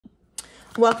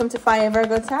Welcome to Fire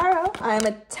Virgo Tarot. I am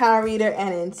a tarot reader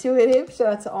and intuitive. Shout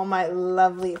out to all my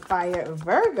lovely Fire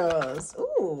Virgos.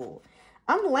 Ooh,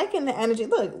 I'm liking the energy.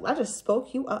 Look, I just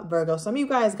spoke you up, Virgo. Some of you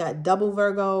guys got double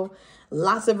Virgo,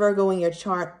 lots of Virgo in your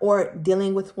chart, or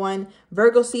dealing with one.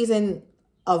 Virgo season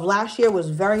of last year was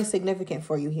very significant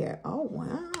for you here. Oh,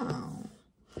 wow.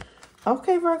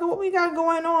 Okay, Virgo, what we got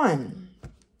going on?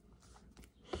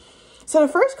 So the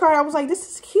first card, I was like, this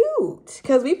is cute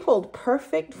because we pulled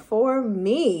perfect for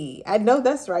me. I know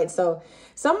that's right. So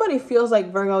somebody feels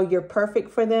like, Virgo, you're perfect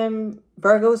for them.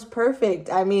 Virgo's perfect.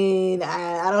 I mean,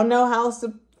 I don't know how else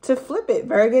to flip it.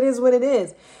 Virgo, it is what it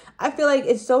is. I feel like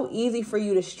it's so easy for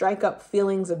you to strike up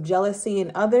feelings of jealousy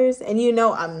in others. And you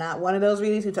know, I'm not one of those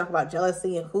readers who talk about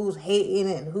jealousy and who's hating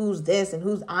and who's this and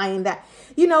who's eyeing that.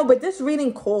 You know, but this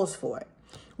reading calls for it.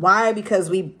 Why? Because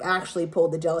we actually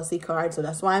pulled the jealousy card. So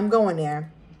that's why I'm going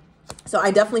there. So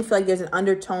I definitely feel like there's an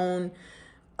undertone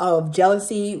of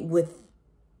jealousy with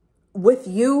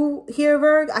you here,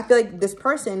 Virg. I feel like this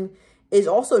person is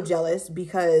also jealous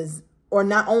because, or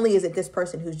not only is it this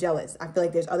person who's jealous, I feel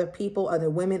like there's other people, other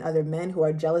women, other men who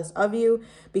are jealous of you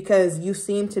because you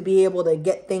seem to be able to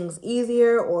get things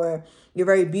easier, or you're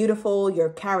very beautiful, you're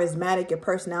charismatic, your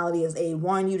personality is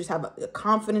A1, you just have a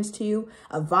confidence to you,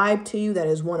 a vibe to you that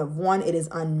is one of one. It is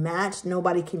unmatched.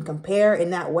 Nobody can compare in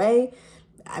that way.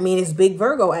 I mean, it's big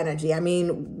Virgo energy. I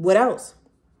mean, what else?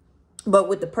 But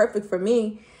with the perfect for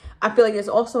me, I feel like there's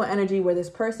also an energy where this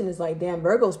person is like, damn,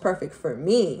 Virgo's perfect for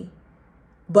me.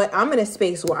 But I'm in a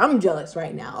space where I'm jealous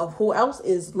right now of who else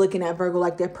is looking at Virgo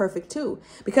like they're perfect too.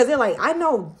 Because they're like, I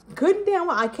know good and damn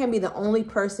well I can't be the only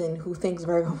person who thinks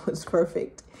Virgo is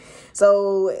perfect.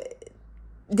 So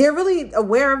they're really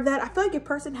aware of that. I feel like your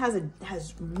person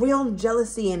has real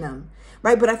jealousy in them,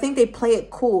 right? But I think they play it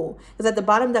cool. Because at the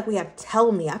bottom deck we have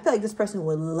tell me. I feel like this person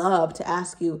would love to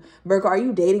ask you, Virgo, are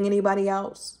you dating anybody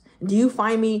else? Do you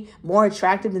find me more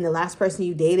attractive than the last person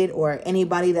you dated or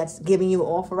anybody that's giving you an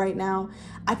offer right now?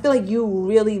 I feel like you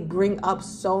really bring up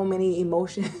so many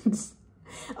emotions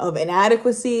of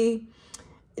inadequacy,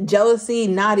 jealousy,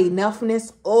 not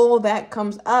enoughness. All that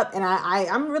comes up. And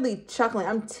I'm really chuckling.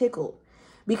 I'm tickled.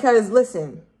 Because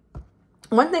listen,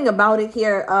 one thing about it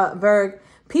here, Virg,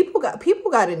 people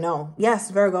got to know.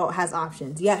 Yes, Virgo has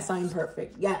options. Yes, I'm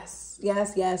perfect. Yes,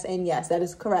 yes, yes, and yes, that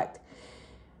is correct.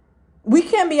 We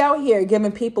can't be out here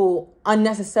giving people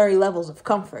unnecessary levels of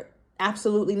comfort.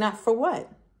 Absolutely not. For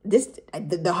what?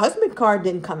 The husband card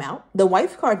didn't come out. The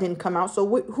wife card didn't come out. So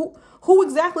who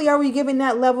exactly are we giving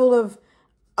that level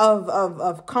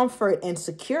of comfort and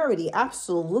security?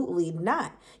 Absolutely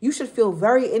not. You should feel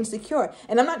very insecure.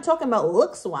 And I'm not talking about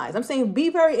looks wise. I'm saying be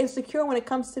very insecure when it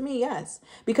comes to me. Yes.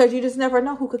 Because you just never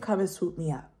know who could come and swoop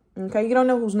me up. Okay. You don't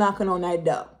know who's knocking on that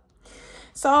door.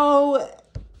 So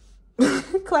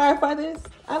clarify this.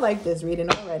 I like this reading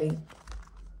already.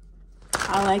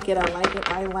 I like it. I like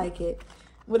it. I like it.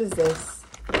 What is this?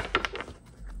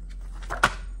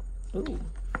 Ooh.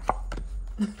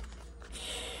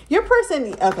 Your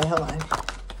person. Okay, hold on.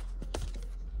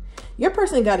 Your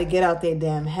person got to get out their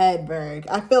damn head, Virg.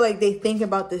 I feel like they think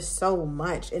about this so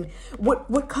much. And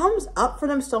what comes up for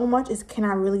them so much is, can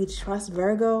I really trust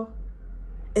Virgo?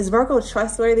 Is Virgo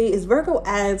trustworthy? Is Virgo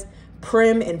as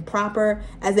prim and proper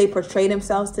as they portray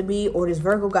themselves to be, or does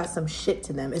Virgo got some shit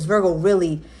to them? Is Virgo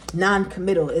really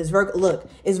non-committal? Is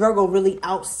Virgo really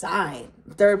outside,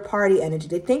 third party energy?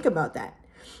 They think about that.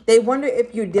 They wonder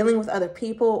if you're dealing with other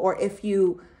people, or if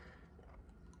you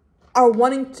are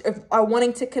wanting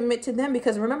to commit to them.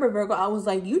 Because remember, Virgo, I was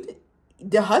like,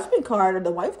 the husband card or the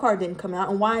wife card didn't come out,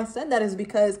 and why I said that is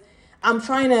because I'm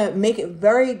trying to make it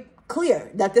very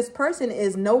clear that this person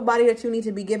is nobody that you need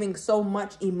to be giving so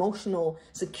much emotional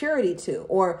security to,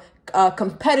 or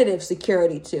competitive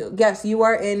security to. Yes, you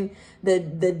are in the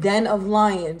den of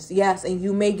lions. Yes, and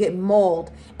you may get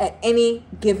mauled at any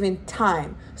given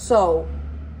time. So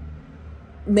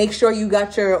make sure you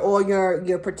got all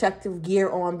your protective gear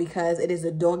on, because it is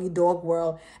a doggy dog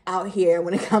world out here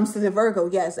when it comes to the Virgo.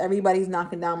 Yes, everybody's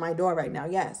knocking down my door right now.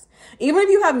 Yes, even if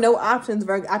you have no options,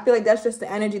 Virgo, I feel like that's just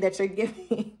the energy that you're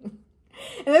giving.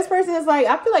 And this person is like,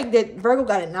 I feel like that Virgo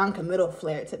got a non-committal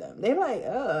flair to them. They're like,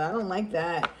 oh, I don't like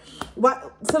that.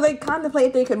 What? So they contemplate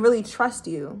if they could really trust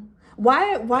you.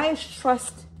 Why is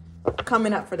trust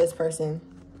coming up for this person?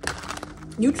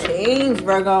 You changed,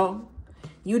 Virgo.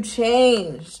 You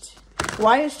changed.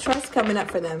 Why is trust coming up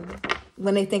for them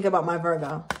when they think about my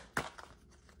Virgo?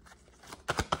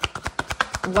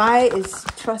 Why is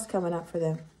trust coming up for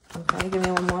them? Okay, give me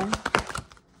one more.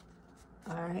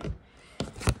 All right.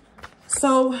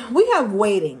 So we have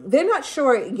waiting. They're not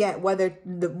sure yet what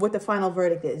the final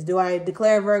verdict is. Do I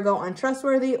declare Virgo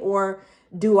untrustworthy, or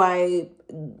do I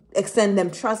extend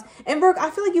them trust? And Virgo, I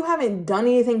feel like you haven't done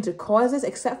anything to cause this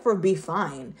except for be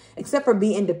fine, except for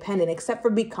be independent, except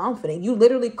for be confident. You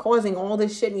literally causing all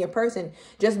this shit in your person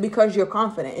just because you're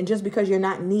confident and just because you're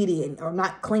not needy or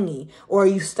not clingy, or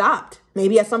you stopped.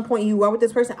 Maybe at some point you were with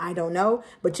this person. I don't know,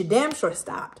 but you damn sure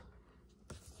stopped.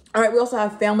 All right, we also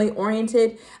have family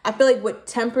oriented. I feel like what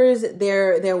tempers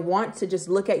their want to just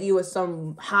look at you as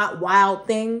some hot, wild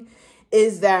thing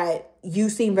is that you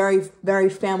seem very, very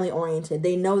family oriented.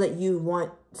 They know that you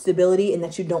want stability and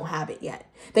that you don't have it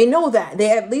yet. They know that.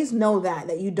 They at least know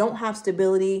that you don't have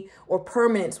stability or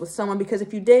permanence with someone, because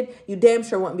if you did, you damn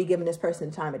sure wouldn't be giving this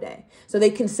person the time of day. So they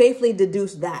can safely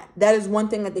deduce that. That is one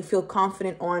thing that they feel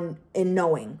confident on in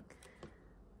knowing.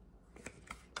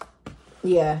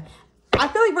 Yeah. I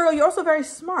feel like, Virgo, you're also very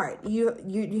smart.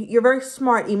 You're very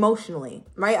smart emotionally,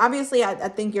 right? Obviously, I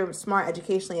think you're smart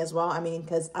educationally as well. I mean,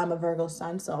 because I'm a Virgo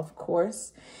sun, so of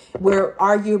course. We're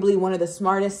arguably one of the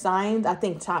smartest signs. I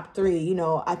think top 3, you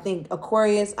know, I think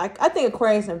Aquarius, I think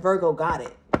Aquarius and Virgo got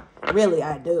it. Really,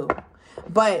 I do.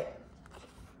 But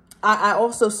I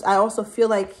also feel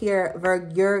like here,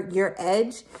 Virgo, your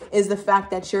edge is the fact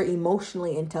that you're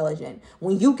emotionally intelligent.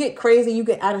 When you get crazy, you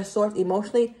get out of sorts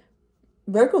emotionally,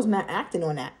 Virgo's not acting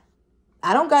on that.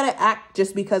 I don't got to act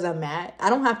just because I'm mad. I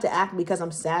don't have to act because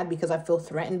I'm sad, because I feel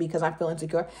threatened, because I feel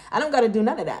insecure. I don't got to do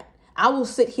none of that. I will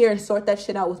sit here and sort that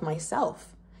shit out with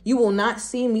myself. You will not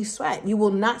see me sweat. You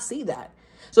will not see that.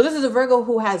 So this is a Virgo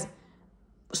who has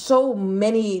so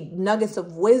many nuggets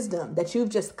of wisdom that you've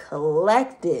just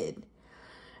collected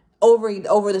over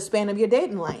the span of your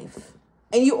dating life.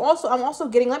 And I'm also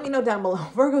getting, let me know down below.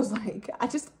 Virgo's like, I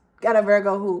just got a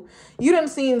Virgo who you done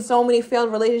seen so many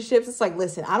failed relationships. It's like,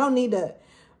 listen, I don't need to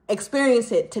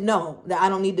experience it to know that I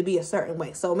don't need to be a certain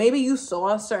way. So maybe you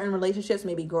saw certain relationships,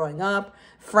 maybe growing up,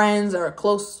 friends or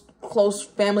close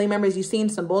family members, you seen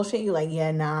some bullshit. You're like, yeah,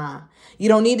 nah, you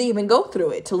don't need to even go through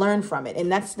it to learn from it.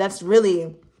 And that's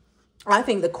really, I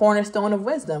think, the cornerstone of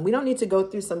wisdom. We don't need to go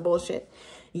through some bullshit.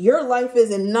 Your life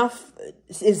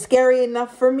is scary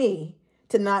enough for me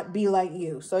to not be like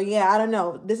you. So yeah, I don't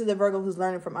know. This is a Virgo who's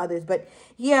learning from others. But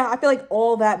yeah, I feel like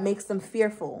all that makes them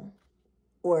fearful.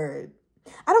 Or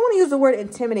I don't want to use the word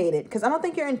intimidated, because I don't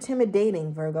think you're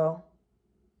intimidating, Virgo.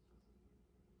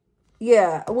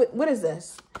 Yeah, what is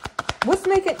this? What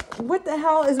the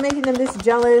hell is making them this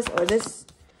jealous or this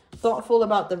thoughtful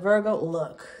about the Virgo?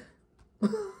 Look.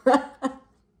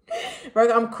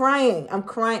 Virgo, I'm crying.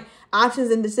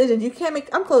 Options and decisions.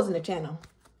 I'm closing the channel.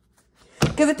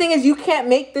 Because the thing is, you can't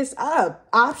make this up.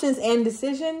 Options and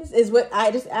decisions is what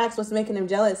I just asked. What's making them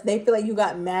jealous? They feel like you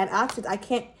got mad options. I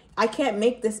can't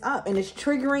make this up. And it's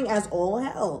triggering as all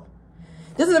hell.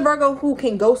 This is a Virgo who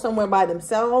can go somewhere by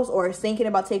themselves or is thinking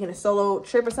about taking a solo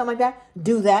trip or something like that.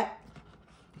 Do that.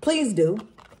 Please do.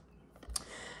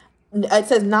 It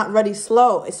says not ready,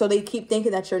 slow. So they keep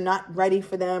thinking that you're not ready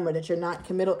for them or that you're not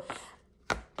committed.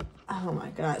 Oh my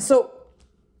God. So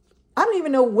I don't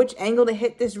even know which angle to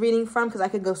hit this reading from, because I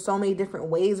could go so many different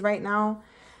ways right now.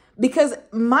 Because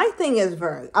my thing is,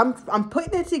 Virgo, I'm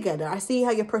putting it together. I see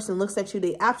how your person looks at you.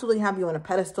 They absolutely have you on a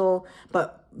pedestal,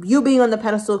 but you being on the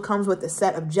pedestal comes with a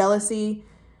set of jealousy.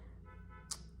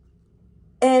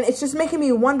 And it's just making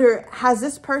me wonder, has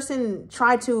this person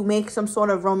tried to make some sort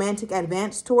of romantic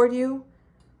advance toward you?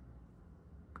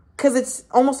 Because it's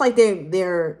almost like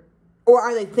or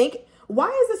are they thinking, why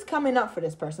is this coming up for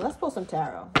this person? Let's pull some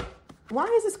tarot. Why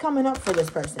is this coming up for this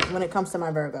person when it comes to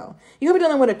my Virgo? You could be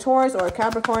dealing with a Taurus or a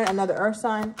Capricorn, another earth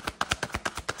sign.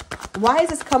 Why is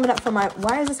this coming up for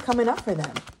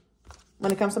them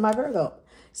when it comes to my Virgo?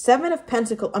 7 of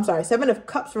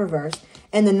Cups reversed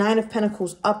and the 9 of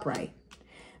Pentacles upright.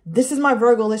 This is my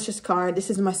Virgolicious card. This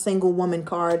is my single woman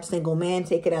card, single man.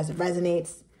 Take it as it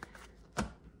resonates.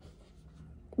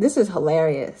 This is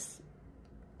hilarious.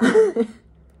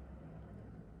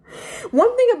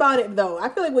 One thing about it, though, I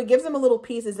feel like what gives them a little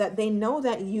peace is that they know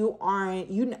that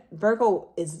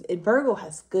Virgo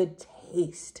has good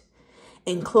taste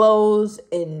in clothes,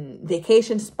 in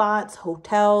vacation spots,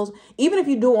 hotels. Even if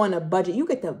you do on a budget, you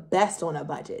get the best on a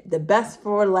budget, the best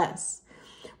for less,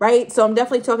 right? So I'm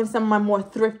definitely talking to some of my more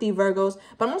thrifty Virgos,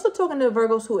 but I'm also talking to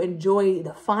Virgos who enjoy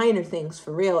the finer things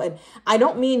for real. And I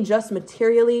don't mean just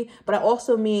materially, but I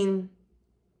also mean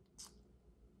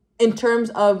in terms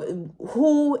of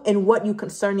who and what you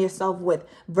concern yourself with.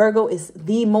 Virgo is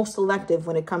the most selective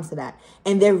when it comes to that.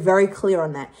 And they're very clear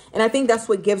on that. And I think that's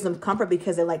what gives them comfort,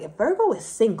 because they're like, if Virgo is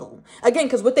single, again,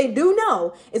 because what they do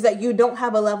know is that you don't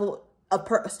have a level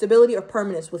stability or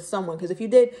permanence with someone. Because if you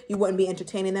did, you wouldn't be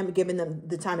entertaining them, giving them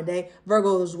the time of day.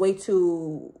 Virgo is way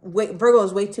too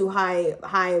high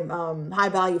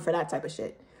value for that type of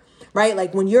shit, right?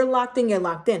 Like when you're locked in, you're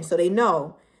locked in. So they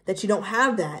know that you don't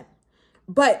have that.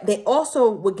 But they also,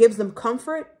 what gives them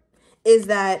comfort is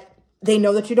that they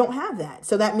know that you don't have that.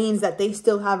 So that means that they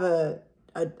still have a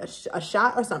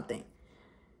shot or something.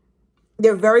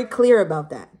 They're very clear about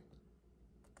that.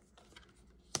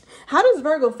 How does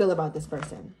Virgo feel about this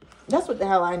person? That's what the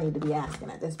hell I need to be asking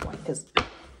at this point. Because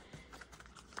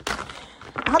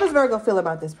how does Virgo feel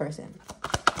about this person?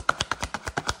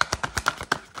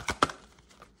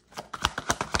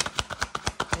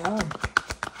 Oh.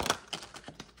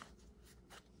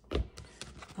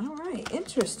 All right.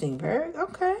 Interesting, Virgo.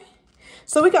 Okay.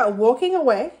 So we got walking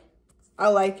away. I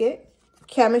like it.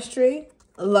 Chemistry.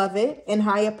 Love it. And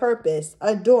higher purpose.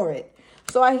 Adore it.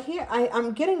 So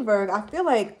I'm getting Virgo. I feel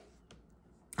like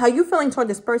how you feeling toward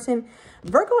this person,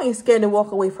 Virgo ain't scared to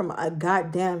walk away from a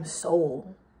goddamn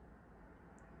soul.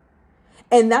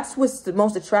 And that's what's the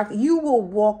most attractive. You will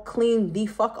walk clean the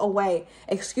fuck away.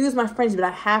 Excuse my French, but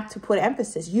I have to put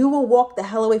emphasis. You will walk the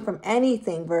hell away from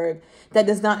anything, Virgo, that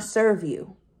does not serve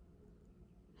you.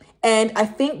 And I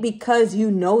think because you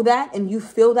know that and you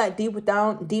feel that deep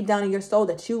down in your soul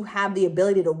that you have the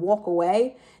ability to walk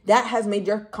away, that has made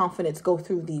your confidence go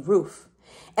through the roof.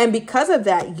 And because of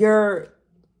that,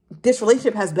 this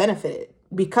relationship has benefited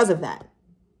because of that,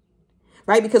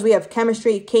 right? Because we have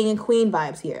chemistry, king and queen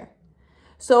vibes here.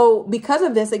 So because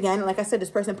of this, again, like I said, this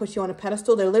person puts you on a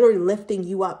pedestal. They're literally lifting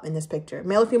you up in this picture.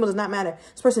 Male or female does not matter.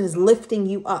 This person is lifting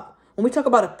you up. When we talk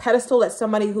about a pedestal, that's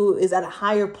somebody who is at a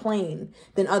higher plane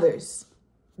than others.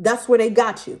 That's where they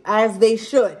got you, as they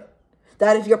should.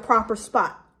 That is your proper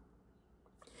spot.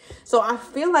 So I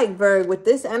feel like, Virgo, with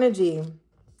this energy,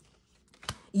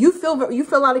 you feel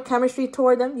a lot of chemistry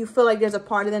toward them. You feel like there's a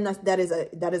part of them that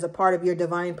is a part of your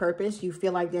divine purpose. You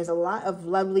feel like there's a lot of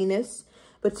loveliness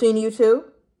between you two.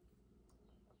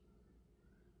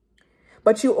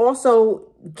 But you also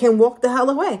can walk the hell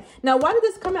away. Now, why did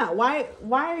this come out?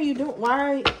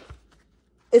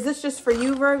 Is this just for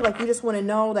you, Virgo? Like you just want to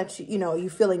know that you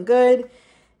feeling good?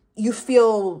 You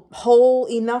feel whole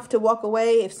enough to walk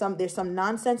away if there's some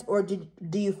nonsense, or do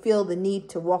you feel the need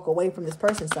to walk away from this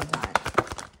person sometimes?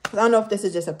 I don't know if this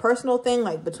is just a personal thing,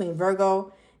 like between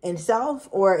Virgo and self,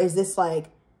 or is this like,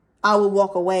 I will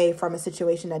walk away from a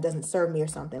situation that doesn't serve me or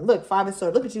something. Look, 5 of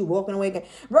Swords. Look at you walking away again.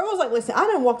 Virgo's like, listen, I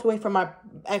done walked away from my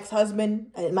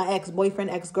ex-husband, my ex-boyfriend,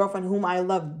 ex-girlfriend, whom I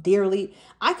love dearly.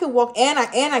 I could walk, and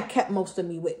I kept most of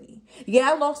me with me.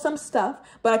 Yeah, I lost some stuff,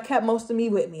 but I kept most of me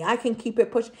with me. I can keep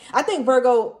it pushing. I think,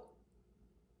 Virgo,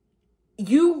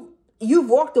 you've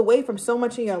walked away from so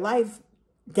much in your life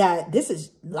that this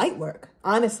is light work,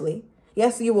 honestly.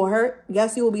 Yes, you will hurt.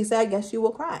 Yes, you will be sad. Yes, you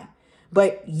will cry.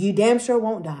 But you damn sure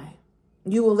won't die.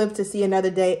 You will live to see another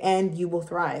day and you will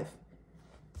thrive.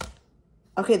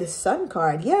 Okay, the Sun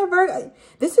card. Yeah, Virgo.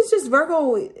 This is just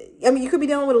Virgo. I mean, you could be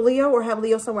dealing with a Leo or have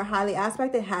Leo somewhere highly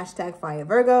aspected. Hashtag fire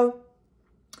Virgo.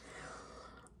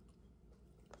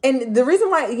 And the reason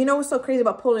why, what's so crazy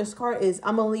about pulling this card is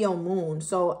I'm a Leo moon.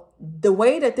 So the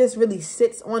way that this really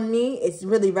sits on me, it's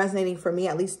really resonating for me,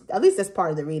 at least this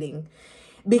part of the reading.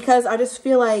 Because I just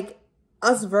feel like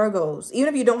us Virgos,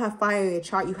 even if you don't have fire in your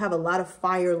chart, you have a lot of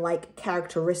fire-like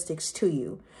characteristics to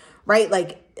you, right?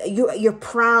 Like you're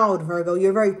proud, Virgo. You're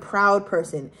a very proud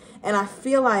person. And I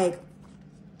feel like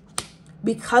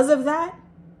because of that,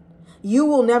 you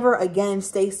will never again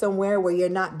stay somewhere where you're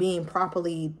not being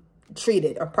properly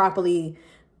treated or properly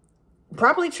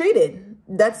treated.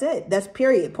 That's it. That's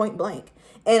period, point blank.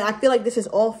 And I feel like this is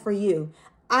all for you.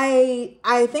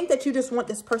 I think that you just want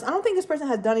this person. I don't think this person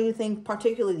has done anything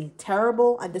particularly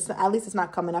terrible. At least it's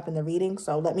not coming up in the reading.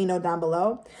 So let me know down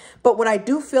below. But what I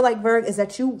do feel like, Virgo, is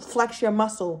that you flex your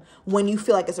muscle when you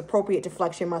feel like it's appropriate to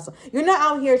flex your muscle. You're not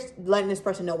out here letting this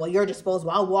person know, well, you're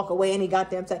disposable. I'll walk away any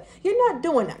goddamn time. You're not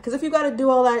doing that. Because if you got to do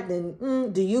all that,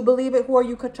 then do you believe it? Who are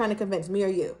you trying to convince, me or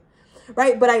you?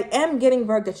 Right? But I am getting,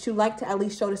 Virgo, that you like to at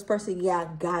least show this person, yeah, I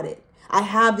got it. I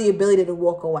have the ability to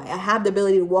walk away. I have the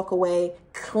ability to walk away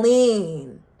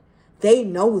clean. They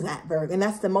know that, Virgo, and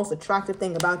that's the most attractive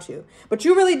thing about you. But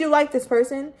you really do like this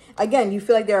person. Again, you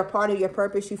feel like they're a part of your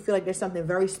purpose. You feel like there's something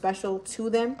very special to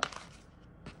them.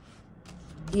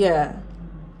 Yeah.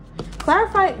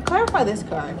 Clarify this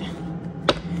card.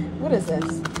 What is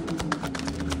this?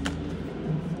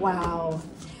 Wow.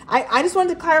 I just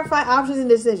wanted to clarify options and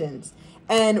decisions.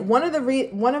 And one of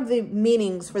the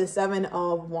meanings for the 7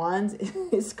 of Wands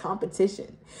is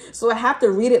competition. So I have to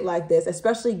read it like this,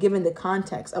 especially given the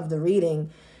context of the reading.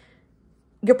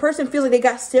 your person feels like they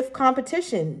got stiff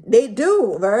competition. They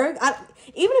do, Virg.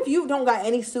 Even if you don't got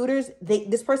any suitors,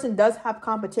 this person does have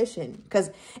competition.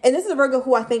 And this is a Virgo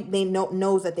who I think they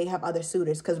knows that they have other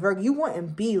suitors. Because, Virgo, you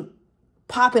wouldn't be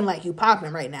popping like you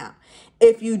popping right now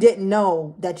if you didn't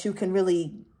know that you can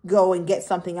really go and get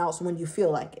something else when you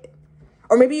feel like it.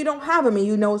 Or maybe you don't have them and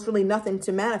you know it's really nothing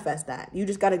to manifest that. You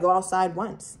just got to go outside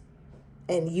once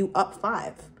and you up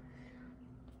 5.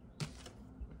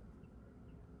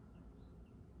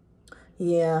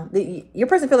 Yeah, your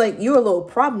person feel like you're a little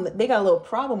problem. They got a little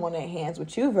problem on their hands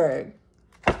with you, Virg.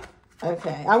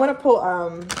 Okay, I want to pull,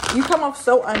 you come off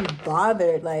so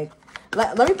unbothered. Like,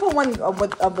 let me pull one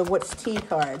of the what's tea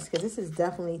cards, because this is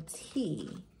definitely tea.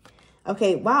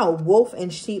 Okay, wow, wolf in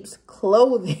sheep's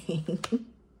clothing.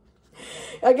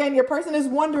 Again, your person is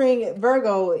wondering,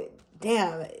 Virgo,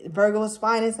 damn, Virgo is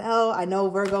fine as hell. I know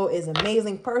Virgo is an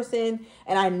amazing person.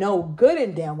 And I know good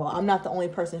and damn well I'm not the only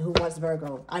person who wants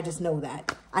Virgo. I just know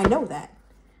that. I know that.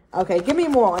 Okay, give me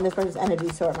more on this person's energy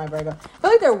toward my Virgo. I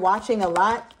feel like they're watching a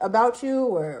lot about you,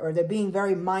 or they're being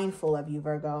very mindful of you,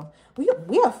 Virgo.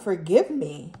 We have forgive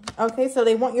me. Okay, so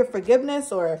they want your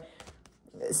forgiveness or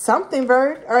something,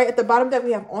 Virg. All right, at the bottom that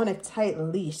we have on a tight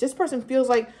leash. This person feels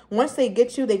like once they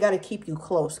get you, they got to keep you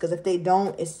close. Because if they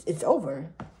don't, it's over.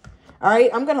 All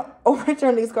right, I'm going to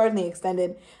overturn these cards in the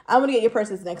extended. I'm going to get your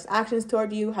person's next actions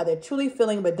toward you, how they're truly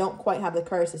feeling but don't quite have the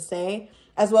courage to say,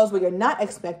 as well as what you're not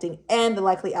expecting and the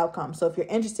likely outcome. So if you're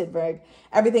interested, Virg,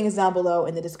 everything is down below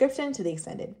in the description to the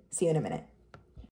extended. See you in a minute.